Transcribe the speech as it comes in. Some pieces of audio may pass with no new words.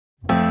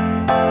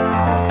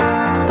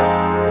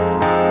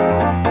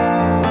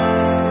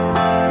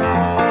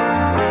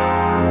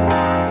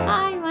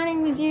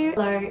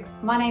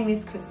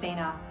is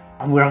Christina.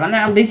 And we're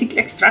gonna basically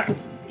extract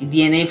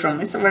DNA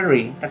from a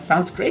strawberry. That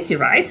sounds crazy,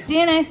 right?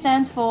 DNA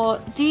stands for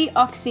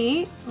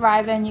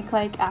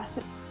deoxyribonucleic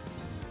acid.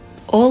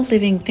 All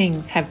living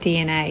things have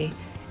DNA,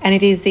 and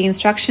it is the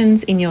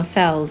instructions in your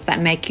cells that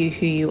make you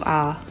who you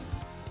are.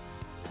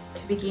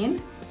 To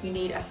begin, you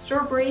need a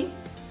strawberry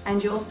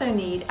and you also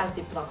need a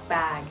Ziploc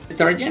bag.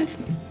 Detergent,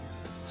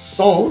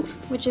 salt,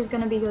 Which is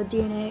going to be your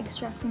DNA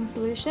extracting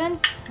solution.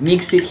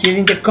 mix it here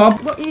in the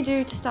cup. What you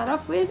do to start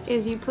off with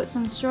is you put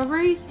some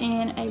strawberries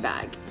in a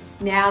bag.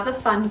 Now the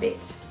fun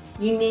bit.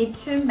 You need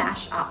to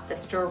mash up the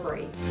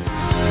strawberry.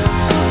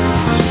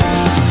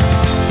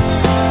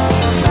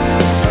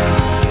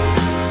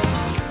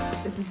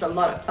 This is a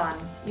lot of fun.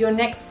 Your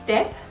next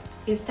step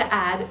is to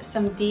add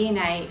some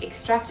DNA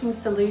extracting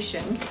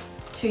solution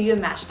to your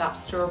mashed up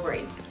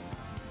strawberry.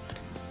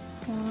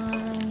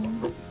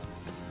 1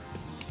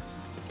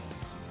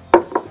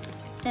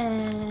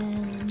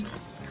 and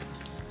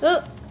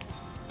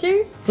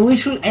 2. So we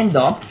should end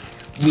up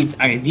with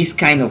this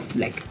kind of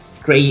like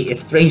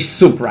strange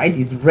soup, right?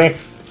 This red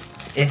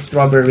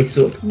strawberry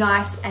soup.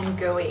 Nice and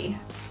gooey.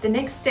 The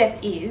next step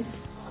is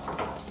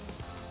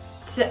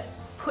to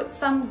put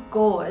some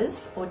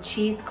gauze or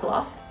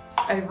cheesecloth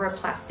over a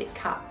plastic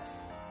cup.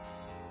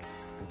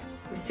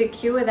 We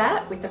secure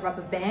that with a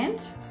rubber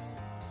band.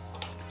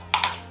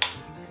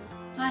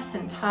 Nice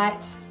and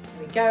tight.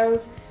 There we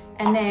go.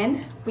 And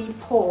then we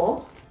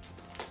pour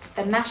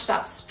the mashed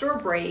up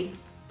strawberry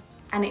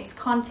and its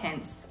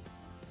contents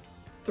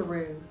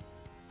through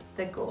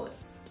the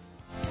gauze.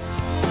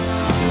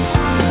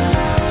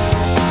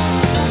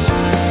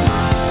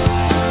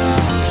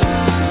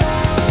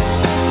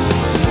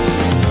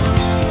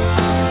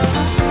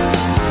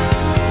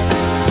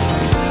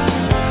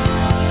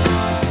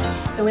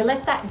 So we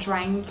let that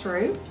drain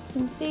through. You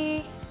can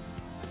see.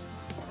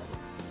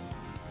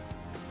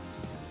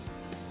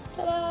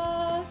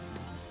 Ta-da!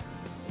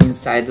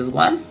 Inside this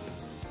one.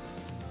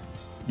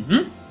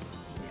 Yes.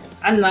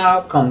 And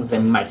now comes the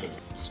magic.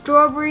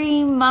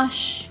 Strawberry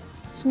mush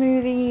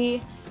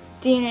smoothie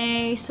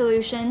DNA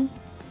solution.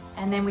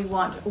 And then we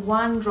want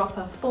 1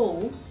 dropper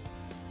full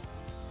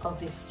of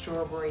this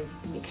strawberry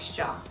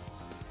mixture.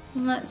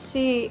 And let's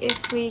see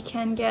if we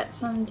can get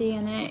some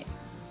DNA.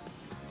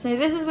 So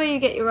this is where you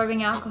get your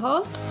rubbing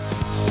alcohol.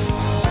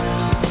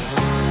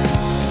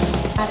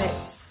 Add it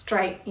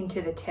straight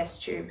into the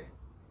test tube.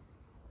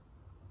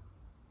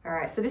 All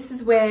right, so this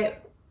is where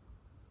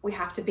we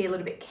have to be a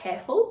little bit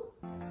careful.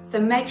 So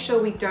make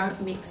sure we don't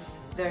mix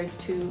those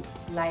 2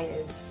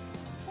 layers.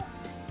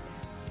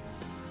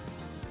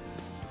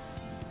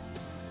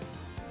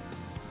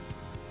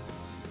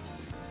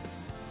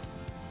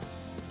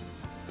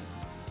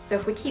 So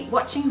if we keep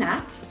watching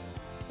that,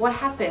 what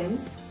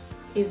happens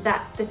is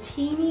that the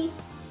teeny,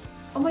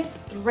 almost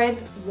thread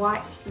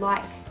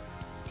white-like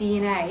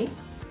DNA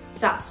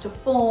starts to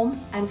form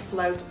and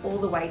float all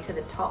the way to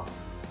the top.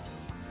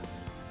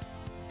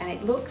 And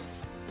it looks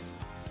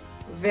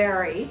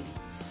very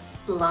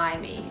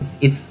slimy.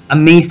 It's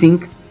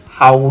amazing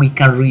how we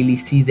can really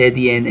see the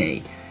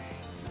DNA.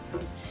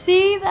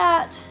 See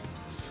that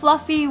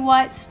fluffy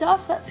white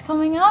stuff that's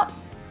coming up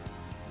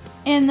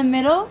in the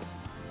middle?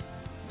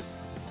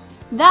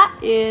 That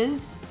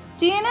is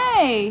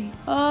DNA.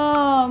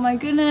 Oh my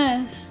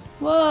goodness.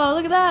 Whoa,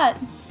 look at that.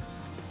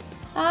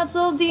 That's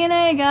all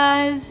DNA,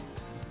 guys.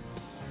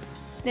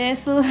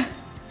 This little...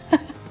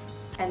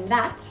 And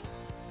that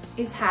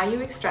is how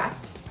you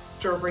extract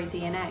strawberry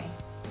DNA.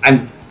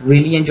 I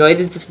really enjoyed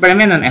this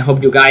experiment and I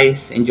hope you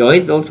guys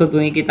enjoyed also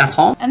doing it at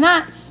home. And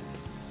that's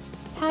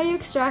how you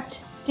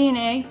extract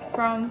DNA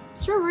from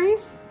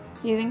strawberries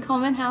using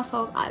common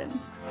household items.